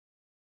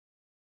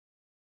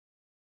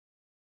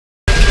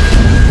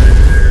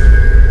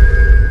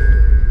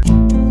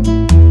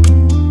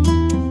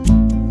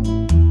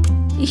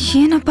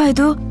ಏನಪ್ಪ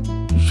ಇದು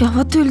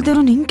ಯಾವತ್ತೂ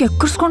ಇಲ್ದಿರೋ ನಿಂಗೆ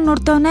ಕೆಕ್ಕರ್ಸ್ಕೊಂಡು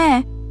ನೋಡ್ತಾವನೆ.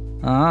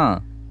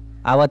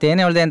 ಅವತ್ತೇನು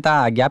ಹೇಳ್ದೆ ಅಂತ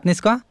ಗ್ಯಾಪ್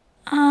ನಿಸ್ಕೋ.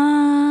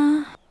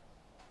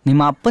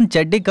 ನಿಮ್ಮ ಅಪ್ಪನ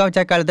ಚಡ್ಡಿ ಕವಚ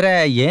ಕಳೆದ್ರೆ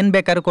ಏನು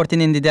ಬೇಕಾದ್ರೂ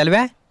ಕೊಡ್ತೀನಿ ಅಂದಿದ್ದೆ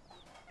ಅಲ್ವೇ?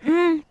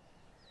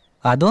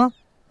 ಅದು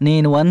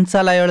ನೀನು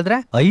ಒಂದ್ಸಲ ಹೇಳಿದ್ರೆ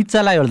 5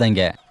 ಸಲ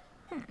ಹೇಳ್ದಂಗೆ.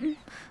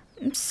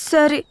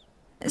 ಸರಿ,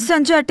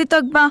 ಸಂಜೆ ಅಟ್ಟಿ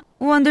ತಗ್ಬಾ,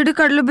 ಒಂದಿಡಿ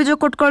ಕಡಲೆ ಬೀಜ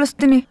ಕೊಟ್ಟು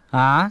ಕಳಿಸ್ತೀನಿ.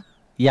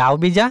 ಯಾವ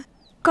ಬೀಜ?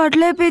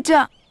 ಕಡಲೆ ಬೀಜ.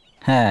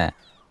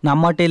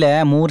 ನಮ್ಮ ಒಟ್ಟಿಲೆ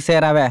 3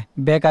 ಸೇರವೆ,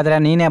 ಬೇಕಾದ್ರೆ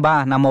ನೀನೇ ಬಾ,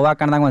 ನಮ್ಮ ಅವ್ವ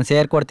ಕಣ್ದಾಗ 1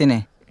 ಸೇರ್ ಕೊಡ್ತೀನಿ.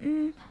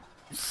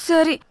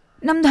 ಸರಿ,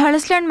 ನಮ್ದು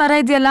ಹಳಸ್ಲೆಂಡ್ ಮರ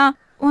ಇದೆಯಲ್ಲ,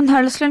 ಒಂದು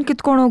ಹಳಸ್ಲೆಂಡ್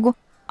ಕಿತ್ಕೊಂಡು ಹೋಗು,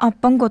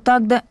 ಅಪ್ಪಂಗೆ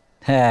ಗೊತ್ತಾಗ್ದೆ.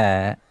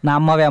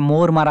 ನಮ್ಮವೆ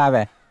 3 ಮರ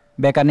ಅವೆ,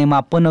 ಬೇಕಾದ್ರೆ ನಿಮ್ಮ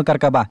ಅಪ್ಪನ್ನು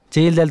ಕರ್ಕಬಾ,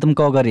 ಚೀಲದಲ್ಲಿ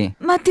ತುಂಬ್ಕೊ ಹೋಗರಿ.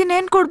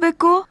 ಮತ್ತಿನ್ನೇನು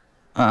ಕೊಡ್ಬೇಕು?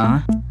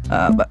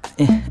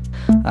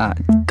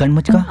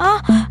 ಕಣ್ಮುಚ್ಕೋ.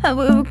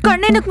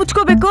 ಕಣ್ಣೇನಕ್ಕೆ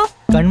ಮುಚ್ಕೋಬೇಕು?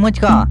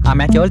 ಕಣ್ಮುಚ್ಕೋ,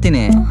 ಆಮ್ಯಾಕೆ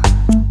ಹೇಳ್ತೀನಿ.